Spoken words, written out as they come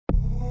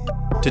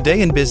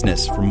Today in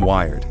Business from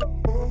Wired.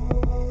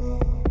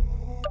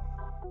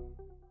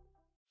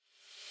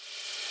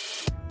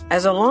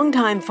 As a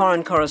longtime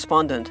foreign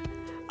correspondent,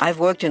 I've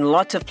worked in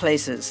lots of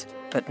places,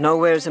 but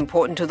nowhere as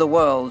important to the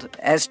world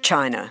as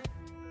China.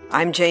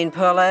 I'm Jane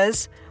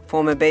Perlez,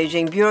 former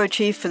Beijing bureau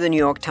chief for the New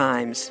York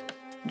Times.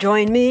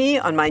 Join me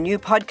on my new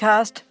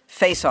podcast,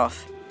 Face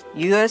Off,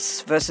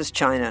 U.S. versus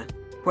China,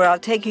 where I'll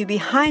take you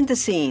behind the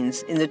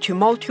scenes in the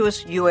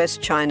tumultuous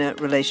U.S.-China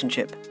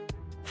relationship.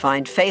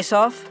 Find Face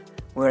Off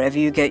wherever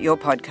you get your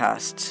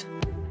podcasts.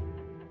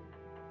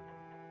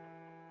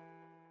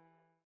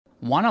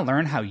 Want to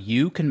learn how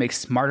you can make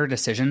smarter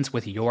decisions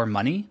with your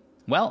money?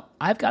 Well,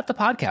 I've got the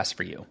podcast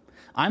for you.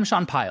 I'm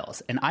Sean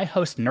Piles, and I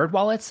host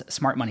NerdWallet's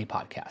Smart Money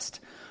Podcast.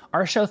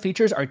 Our show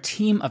features our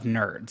team of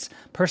nerds,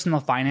 personal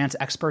finance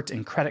experts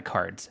in credit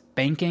cards,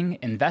 banking,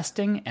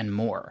 investing, and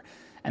more.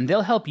 And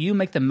they'll help you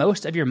make the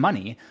most of your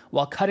money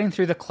while cutting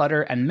through the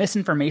clutter and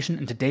misinformation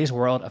in today's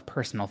world of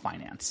personal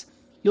finance.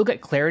 You'll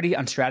get clarity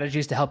on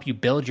strategies to help you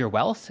build your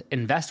wealth,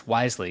 invest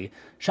wisely,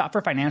 shop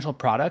for financial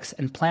products,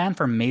 and plan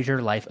for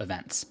major life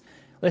events.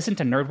 Listen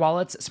to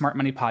NerdWallet's Smart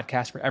Money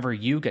Podcast wherever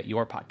you get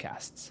your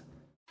podcasts.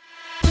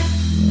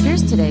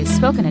 Here's today's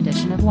spoken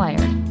edition of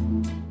Wired.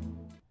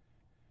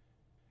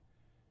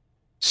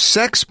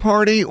 Sex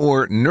Party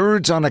or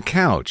Nerds on a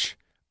Couch?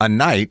 A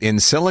Night in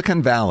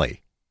Silicon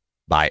Valley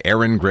by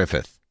Aaron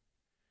Griffith.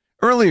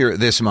 Earlier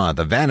this month,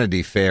 a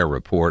Vanity Fair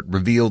report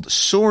revealed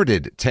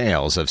sordid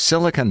tales of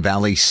Silicon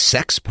Valley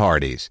sex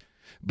parties.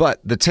 But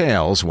the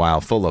tales,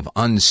 while full of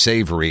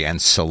unsavory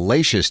and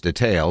salacious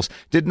details,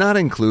 did not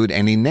include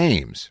any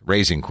names,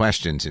 raising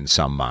questions in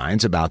some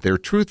minds about their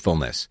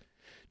truthfulness.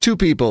 Two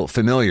people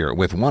familiar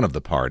with one of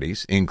the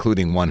parties,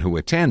 including one who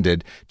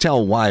attended,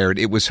 tell Wired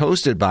it was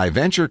hosted by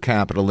venture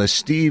capitalist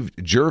Steve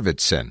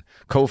Jurvetson,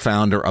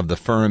 co-founder of the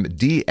firm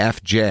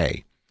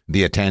DFJ.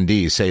 The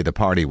attendees say the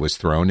party was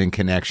thrown in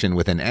connection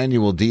with an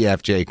annual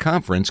DFJ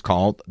conference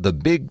called The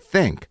Big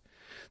Think.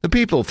 The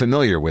people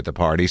familiar with the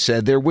party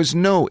said there was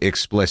no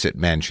explicit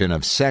mention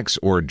of sex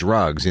or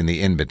drugs in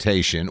the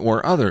invitation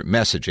or other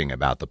messaging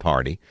about the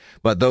party,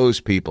 but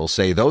those people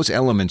say those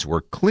elements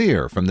were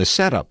clear from the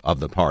setup of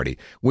the party,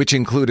 which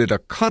included a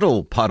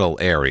cuddle puddle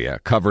area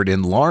covered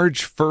in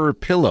large fur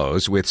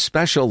pillows with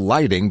special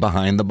lighting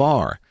behind the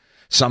bar.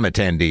 Some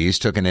attendees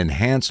took an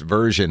enhanced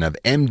version of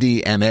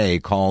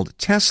MDMA called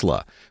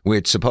Tesla,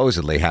 which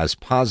supposedly has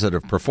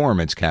positive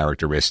performance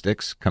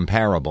characteristics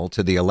comparable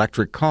to the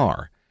electric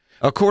car.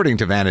 According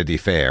to Vanity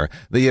Fair,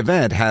 the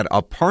event had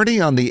a party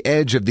on the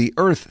edge of the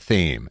earth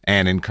theme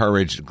and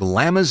encouraged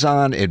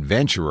glamazon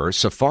adventurer,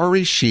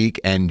 safari chic,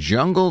 and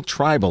jungle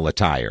tribal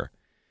attire.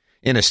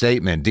 In a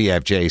statement,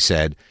 DFJ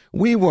said,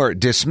 "We were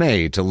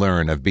dismayed to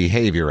learn of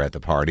behavior at the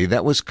party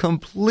that was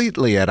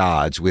completely at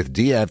odds with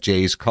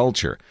DFJ's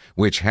culture,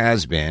 which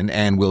has been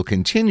and will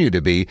continue to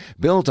be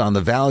built on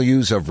the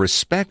values of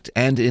respect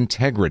and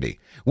integrity.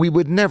 We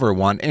would never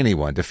want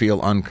anyone to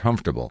feel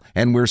uncomfortable,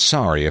 and we're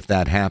sorry if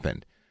that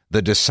happened.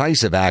 The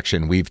decisive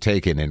action we've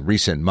taken in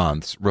recent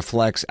months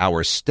reflects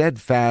our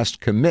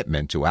steadfast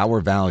commitment to our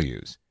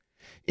values."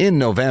 In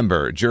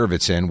November,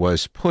 Jurvetson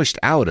was pushed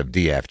out of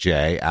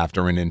DFJ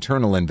after an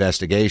internal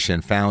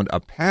investigation found a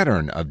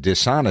pattern of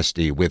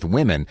dishonesty with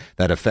women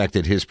that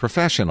affected his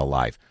professional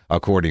life,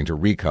 according to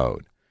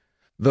Recode.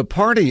 The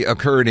party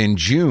occurred in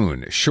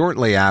June,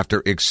 shortly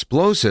after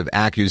explosive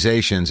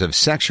accusations of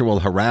sexual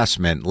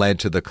harassment led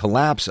to the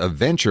collapse of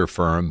venture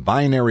firm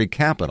Binary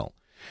Capital.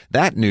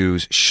 That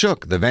news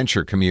shook the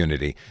venture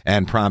community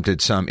and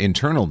prompted some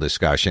internal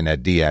discussion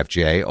at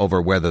DFJ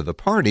over whether the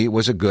party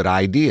was a good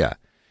idea.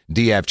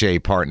 DFJ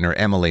partner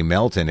Emily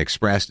Melton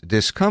expressed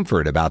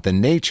discomfort about the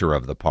nature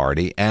of the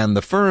party, and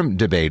the firm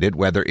debated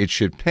whether it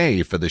should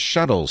pay for the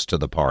shuttles to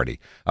the party,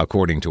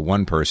 according to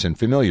one person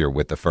familiar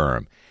with the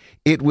firm.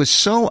 "It was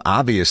so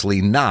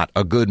obviously not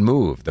a good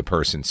move," the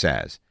person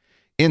says.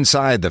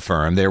 Inside the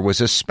firm, there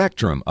was a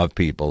spectrum of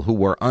people who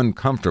were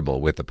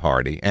uncomfortable with the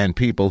party and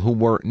people who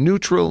were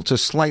neutral to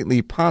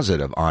slightly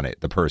positive on it,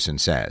 the person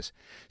says.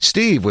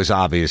 Steve was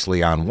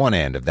obviously on one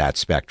end of that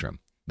spectrum.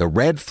 The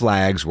red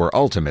flags were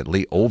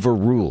ultimately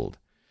overruled.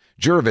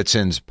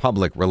 Jurvetson's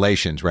public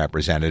relations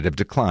representative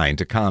declined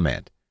to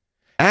comment.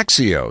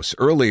 Axios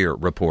earlier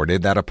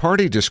reported that a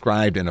party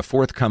described in a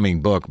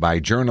forthcoming book by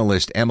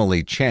journalist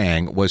Emily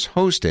Chang was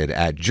hosted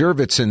at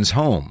Jurvetson's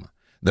home.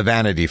 The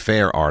Vanity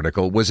Fair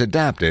article was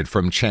adapted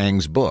from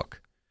Chang's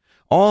book.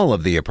 All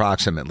of the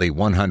approximately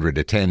 100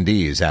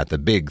 attendees at the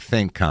Big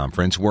Think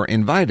conference were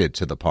invited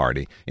to the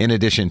party, in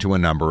addition to a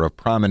number of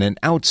prominent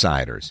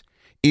outsiders.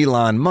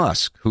 Elon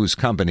Musk, whose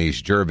companies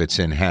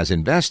Jurvetson has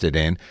invested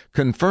in,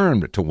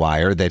 confirmed to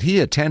Wired that he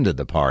attended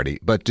the party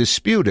but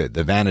disputed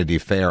the Vanity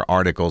Fair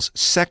article's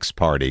sex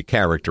party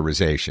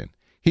characterization.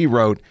 He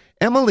wrote,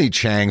 "Emily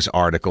Chang's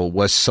article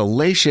was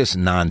salacious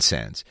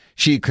nonsense.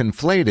 She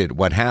conflated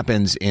what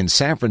happens in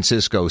San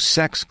Francisco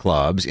sex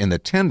clubs in the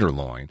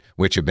Tenderloin,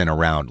 which have been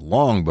around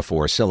long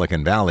before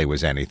Silicon Valley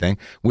was anything,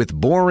 with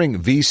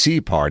boring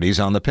VC parties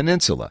on the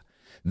peninsula.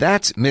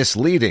 That's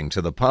misleading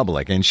to the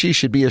public, and she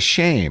should be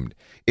ashamed.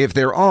 If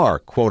there are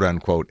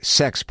quote-unquote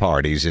sex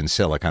parties in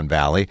Silicon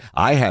Valley,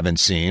 I haven't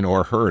seen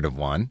or heard of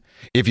one.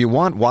 If you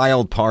want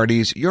wild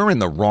parties, you're in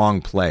the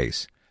wrong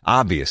place.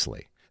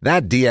 Obviously,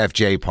 that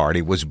DFJ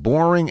party was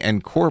boring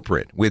and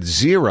corporate, with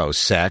zero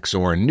sex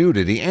or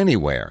nudity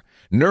anywhere.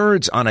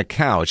 Nerds on a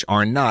couch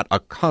are not a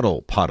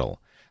cuddle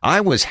puddle. I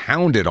was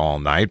hounded all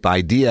night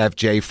by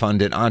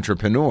DFJ-funded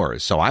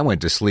entrepreneurs, so I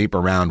went to sleep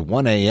around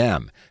 1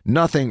 a.m.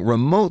 Nothing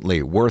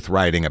remotely worth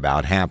writing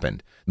about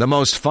happened. The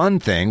most fun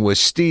thing was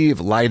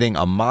Steve lighting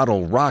a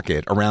model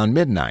rocket around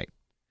midnight.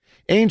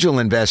 Angel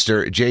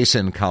investor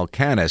Jason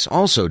Kalkanis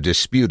also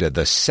disputed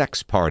the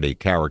sex party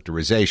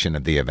characterization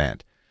of the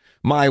event.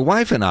 My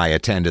wife and I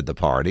attended the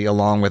party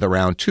along with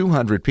around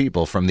 200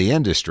 people from the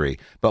industry,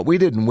 but we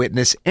didn't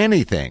witness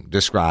anything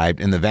described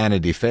in the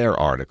Vanity Fair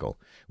article.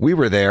 We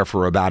were there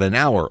for about an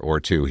hour or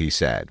two, he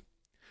said.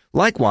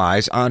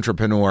 Likewise,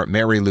 entrepreneur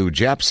Mary Lou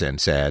Jepson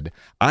said,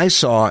 I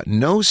saw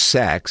no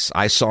sex,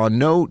 I saw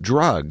no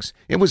drugs.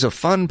 It was a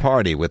fun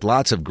party with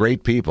lots of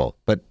great people,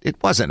 but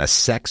it wasn't a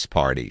sex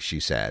party, she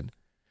said.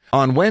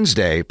 On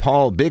Wednesday,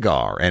 Paul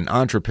Bigar, an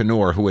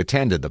entrepreneur who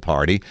attended the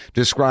party,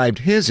 described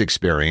his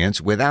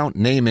experience without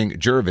naming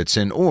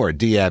Jurvetson or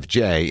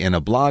DFJ in a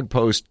blog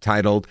post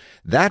titled,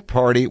 That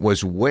Party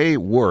Was Way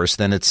Worse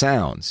Than It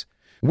Sounds.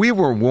 We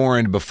were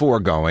warned before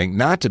going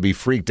not to be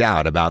freaked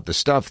out about the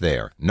stuff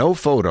there. No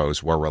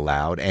photos were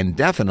allowed, and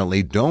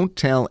definitely don't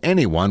tell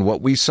anyone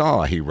what we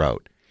saw, he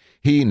wrote.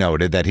 He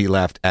noted that he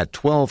left at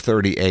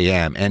 12:30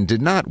 a.m. and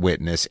did not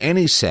witness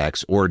any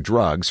sex or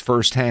drugs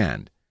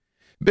firsthand.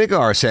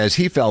 Bigar says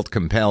he felt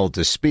compelled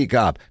to speak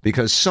up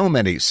because so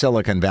many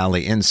Silicon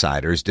Valley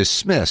insiders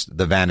dismissed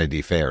the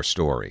Vanity Fair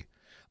story.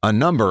 A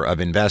number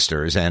of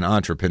investors and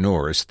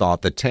entrepreneurs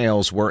thought the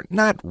tales were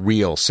not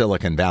real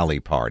Silicon Valley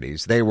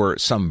parties. They were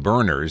some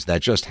burners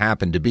that just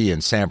happened to be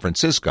in San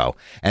Francisco,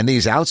 and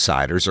these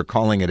outsiders are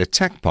calling it a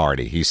tech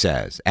party, he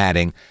says,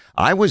 adding,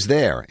 I was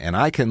there, and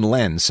I can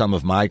lend some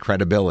of my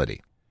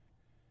credibility.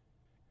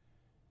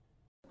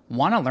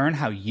 Want to learn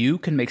how you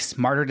can make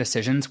smarter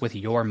decisions with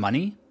your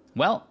money?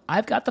 Well,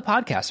 I've got the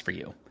podcast for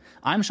you.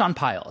 I'm Sean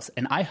Piles,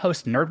 and I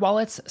host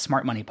NerdWallet's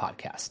Smart Money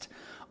Podcast.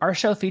 Our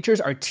show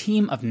features our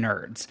team of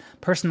nerds,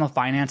 personal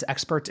finance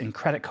experts in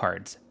credit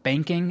cards,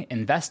 banking,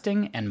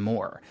 investing, and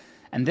more.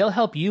 And they'll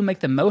help you make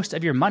the most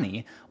of your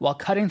money while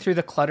cutting through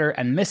the clutter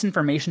and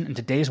misinformation in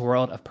today's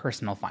world of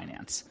personal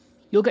finance.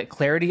 You'll get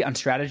clarity on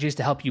strategies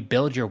to help you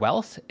build your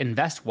wealth,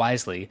 invest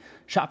wisely,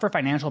 shop for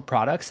financial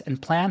products,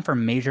 and plan for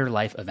major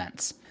life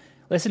events.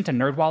 Listen to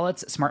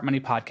NerdWallet's Smart Money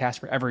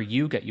Podcast wherever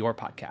you get your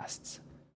podcasts.